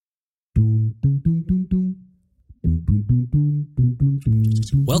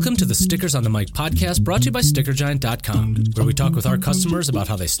Welcome to the Stickers on the Mic podcast, brought to you by StickerGiant.com, where we talk with our customers about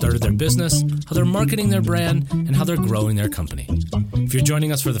how they started their business, how they're marketing their brand, and how they're growing their company. If you're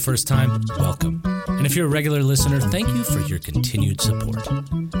joining us for the first time, welcome. And if you're a regular listener, thank you for your continued support.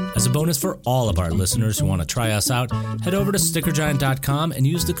 As a bonus for all of our listeners who want to try us out, head over to StickerGiant.com and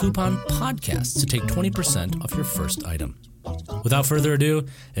use the coupon PODCAST to take 20% off your first item. Without further ado,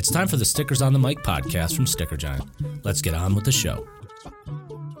 it's time for the Stickers on the Mic podcast from Sticker Giant. Let's get on with the show.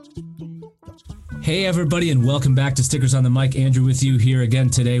 Hey everybody, and welcome back to Stickers on the Mic. Andrew with you here again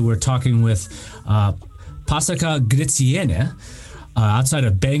today. We're talking with Pasaka Griziene outside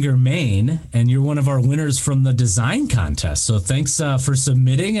of Bangor, Maine, and you're one of our winners from the design contest. So thanks for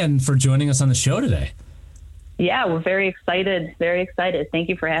submitting and for joining us on the show today. Yeah, we're very excited. Very excited. Thank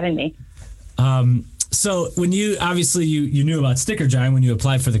you for having me. So when you knew about Sticker Giant when you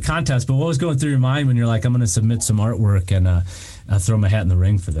applied for the contest, but what was going through your mind when you're like, I'm going to submit some artwork and throw my hat in the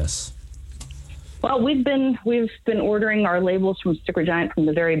ring for this? Well, we've been ordering our labels from Sticker Giant from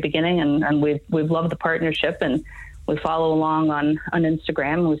the very beginning, and we've loved the partnership, and we follow along on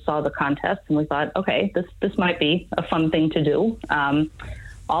Instagram. We saw the contest and we thought, okay, this might be a fun thing to do.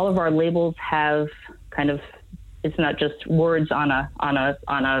 All of our labels have kind of, it's not just words on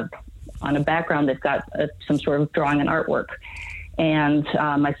a background. They've got some sort of drawing and artwork. And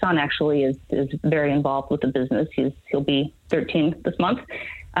my son actually is very involved with the business. He'll be 13 this month.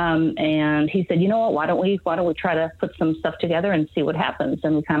 And he said, you know what, why don't we try to put some stuff together and see what happens?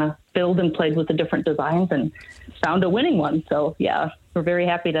 And we kind of filled and played with the different designs and found a winning one. So yeah, we're very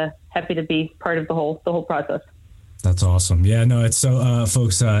happy to be part of the whole process. That's awesome. Yeah, no, it's so,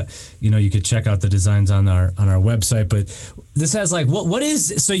 folks, you could check out the designs on our website, but this has like, what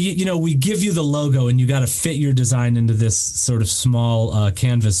is, so, we give you the logo and you got to fit your design into this sort of small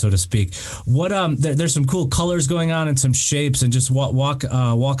canvas, so to speak. What, there's some cool colors going on and some shapes, and just walk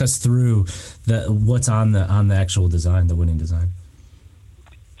us through what's on the actual design, the winning design.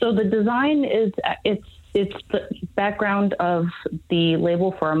 So the design is, it's the background of the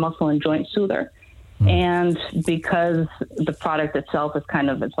label for our muscle and joint soother. And because the product itself is kind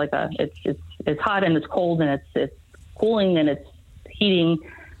of, it's hot and it's cold and it's cooling and it's heating.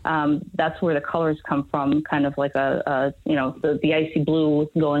 That's where the colors come from, kind of like the icy blue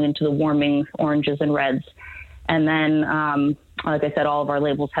going into the warming oranges and reds. And then, like I said, all of our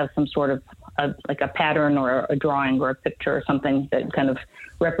labels have some sort of like a pattern or a drawing or a picture or something that kind of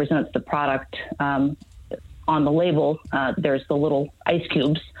represents the product. On the label, there's the little ice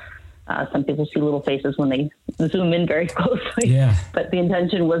cubes. Some people see little faces when they zoom in very closely. Yeah. But the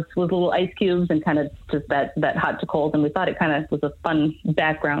intention was little ice cubes and kind of just that hot to cold. And we thought it kind of was a fun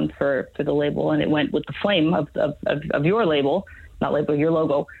background for the label. And it went with the flame of your label, not label, your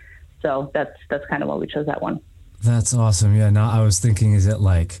logo. So that's kind of why we chose that one. That's awesome. Yeah. Now I was thinking, is it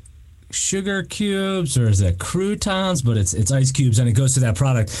like sugar cubes or is it croutons? But it's ice cubes, and it goes to that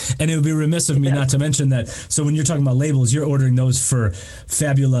product. And it would be remiss of me not to mention that. So when you're talking about labels, you're ordering those for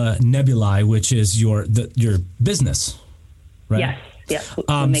Fabula Nebulae, which is your business, right? Yes.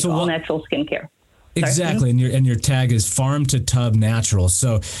 We make all natural skincare. Exactly, and your tag is Farm to Tub Natural.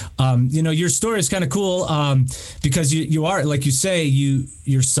 So, your story is kind of cool because you are, like you say,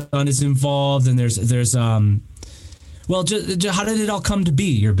 your son is involved, and there's well, how did it all come to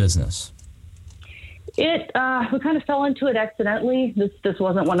be, your business? We kind of fell into it accidentally. This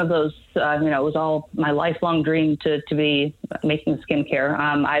wasn't one of those, it was all my lifelong dream to be making skincare.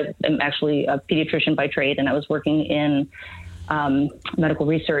 I am actually a pediatrician by trade, and I was working in medical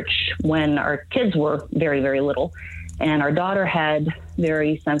research when our kids were very, very little. And our daughter had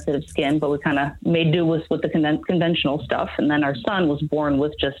very sensitive skin, but we kind of made do with the conventional stuff. And then our son was born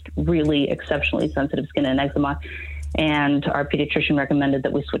with just really exceptionally sensitive skin and eczema. And our pediatrician recommended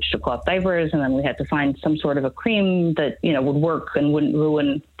that we switch to cloth diapers, and then we had to find some sort of a cream that, would work and wouldn't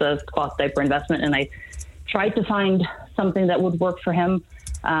ruin the cloth diaper investment. And I tried to find something that would work for him,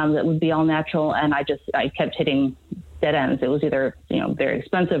 that would be all natural. And I kept hitting dead ends. It was either, very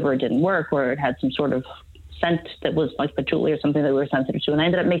expensive, or it didn't work, or it had some sort of scent that was like patchouli or something that we were sensitive to. And I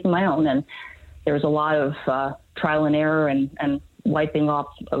ended up making my own. And there was a lot of trial and error and wiping off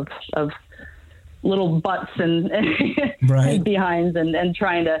of little butts and, right. and behinds and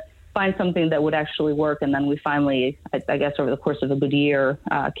trying to find something that would actually work. And then we finally, I guess over the course of a good year,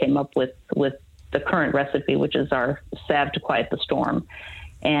 came up with the current recipe, which is our salve to quiet the storm.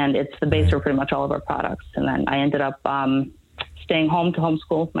 And it's the base for pretty much all of our products. And then I ended up staying home to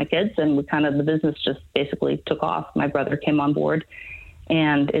homeschool my kids, and the business just basically took off. My brother came on board,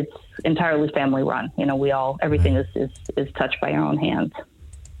 and it's entirely family run. Everything is touched by our own hands.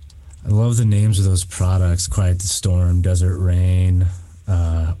 I love the names of those products: Quiet the Storm, Desert Rain.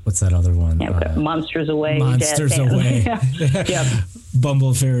 what's that other one? Yeah, Monsters Away. Monsters Away. Yep.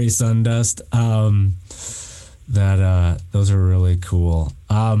 Bumble Fairy Sundust. Those are really cool.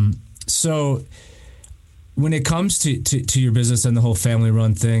 So when it comes to your business and the whole family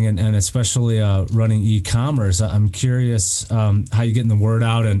run thing, and especially running e-commerce, I'm curious how you're getting the word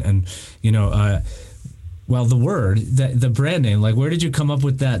out and the word, the brand name, like where did you come up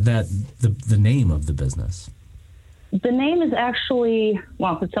with the name of the business? The name is actually,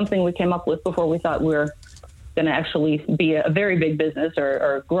 it's something we came up with before we thought we were going to actually be a very big business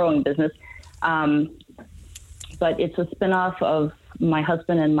or growing business. But it's a spinoff of my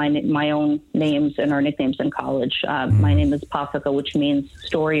husband and my own names and our nicknames in college. My name is Pasaka, which means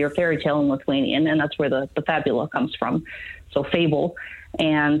story or fairy tale in Lithuanian, and that's where the fabula comes from. So fable.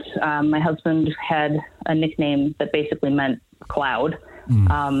 And my husband had a nickname that basically meant cloud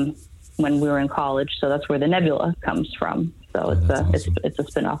when we were in college. So that's where the nebula comes from. So it's a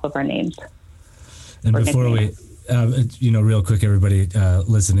spinoff of our names. And before real quick, everybody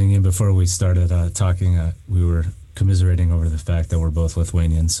listening in, before we started talking, we were commiserating over the fact that we're both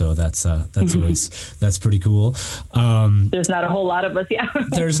Lithuanian, so that's always that's pretty cool. There's not a whole lot of us,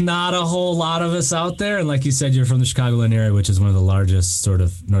 There's not a whole lot of us out there, and like you said, you're from the Chicagoland area, which is one of the largest sort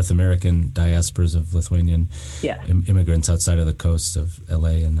of North American diasporas of Lithuanian immigrants outside of the coast of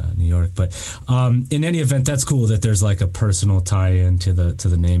LA and New York. But in any event, that's cool that there's like a personal tie-in to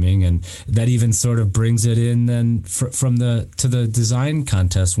the naming, and that even sort of brings it in then to the design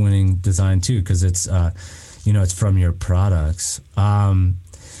contest winning design too, because it's it's from your products.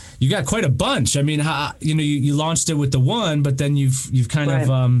 You got quite a bunch. I mean, you launched it with the one, but then you've kind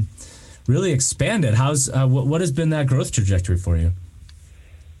of really expanded. What has been that growth trajectory for you?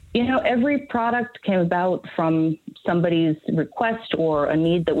 Every product came about from somebody's request or a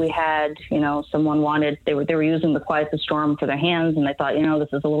need that we had. Someone wanted, they were using the Quiet the Storm for their hands, and they thought, this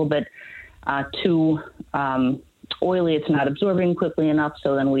is a little bit too oily. It's not absorbing quickly enough.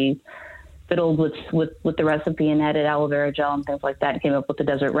 So then we fiddled with the recipe and added aloe vera gel and things like that, and came up with the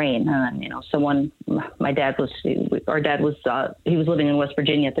Desert Rain. And then, my dad was he was living in West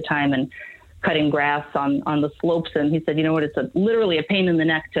Virginia at the time and cutting grass on the slopes. And he said, it's literally a pain in the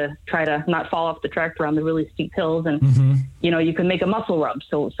neck to try to not fall off the tractor on the really steep hills. And, you can make a muscle rub.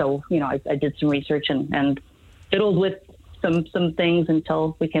 So I did some research and fiddled with some things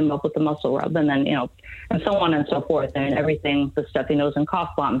until we came up with the muscle rub, and then and so on and so forth. I mean, everything, the stuffy nose and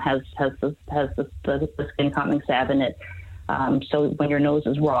cough balm has the skin calming salve in it. So when your nose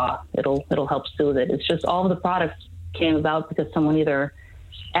is raw, it'll help soothe it. It's just all of the products came about because someone either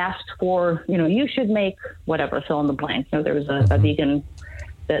asked for, you should make whatever, fill in the blank. There was a vegan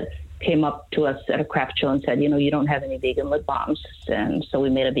that came up to us at a craft show and said, you don't have any vegan lip balms, and so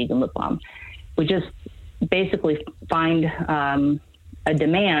we made a vegan lip balm. We just basically find a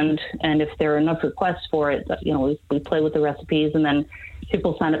demand, and if there are enough requests for it, we play with the recipes, and then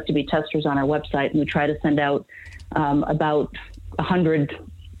people sign up to be testers on our website, and we try to send out about 100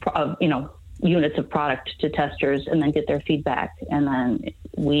 units of product to testers and then get their feedback, and then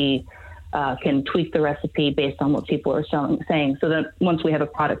we can tweak the recipe based on what people are saying, so that once we have a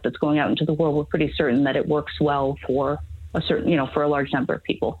product that's going out into the world, we're pretty certain that it works well for for a large number of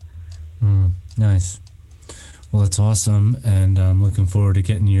people. Nice. Well, that's awesome, and I'm looking forward to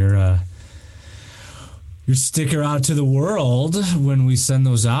getting your sticker out to the world when we send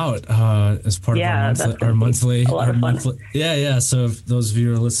those out as part of our monthly. Yeah. So if those of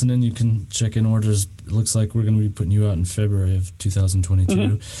you are listening, you can check in orders. It looks like we're going to be putting you out in February of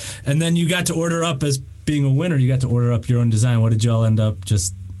 2022, and then you got to order up as being a winner. You got to order up your own design. What did y'all end up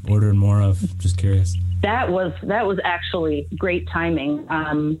just ordering more of? Just curious. That was actually great timing.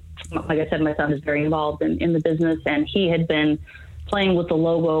 Like I said, my son is very involved in the business, and he had been playing with the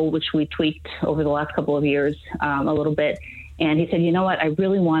logo, which we tweaked over the last couple of years a little bit. And he said, I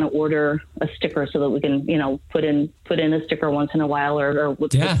really want to order a sticker so that we can, put in a sticker once in a while, or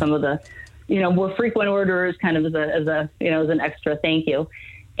with some of the, more frequent orders, kind of as an extra thank you.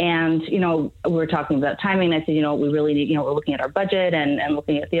 And, we were talking about timing. I said, we really need, we're looking at our budget and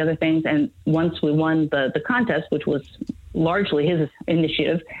looking at the other things. And once we won the contest, which was largely his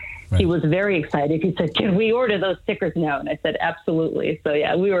initiative, he was very excited. He said, can we order those stickers now? And I said, absolutely. So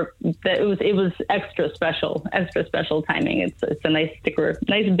yeah, it was extra special timing. It's a nice sticker,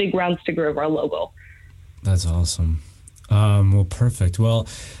 nice big round sticker of our logo. That's awesome. Well, perfect. Well,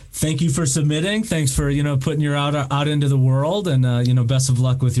 thank you for submitting. Thanks for, putting your out into the world, and, best of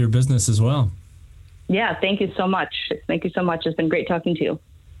luck with your business as well. Yeah. Thank you so much. It's been great talking to you.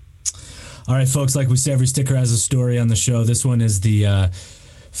 All right, folks, like we say, every sticker has a story on the show. This one is the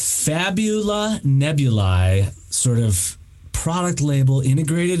Fabula Nebulae sort of product label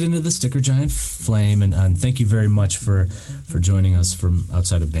integrated into the Sticker Giant Flame. And thank you very much for joining us from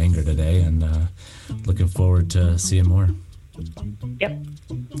outside of Bangor today, and looking forward to seeing more. Yep.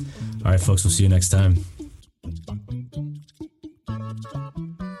 All right, folks, we'll see you next time.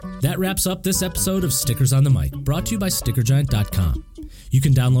 That wraps up this episode of Stickers on the Mic, brought to you by StickerGiant.com. You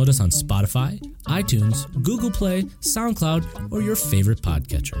can download us on Spotify, iTunes, Google Play, SoundCloud, or your favorite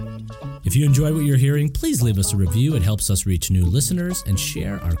podcatcher. If you enjoy what you're hearing, please leave us a review. It helps us reach new listeners and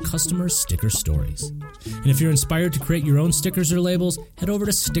share our customers' sticker stories. And if you're inspired to create your own stickers or labels, head over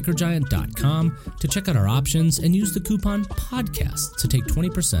to StickerGiant.com to check out our options and use the coupon PODCAST to take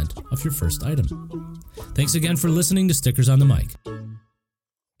 20% off your first item. Thanks again for listening to Stickers on the Mic.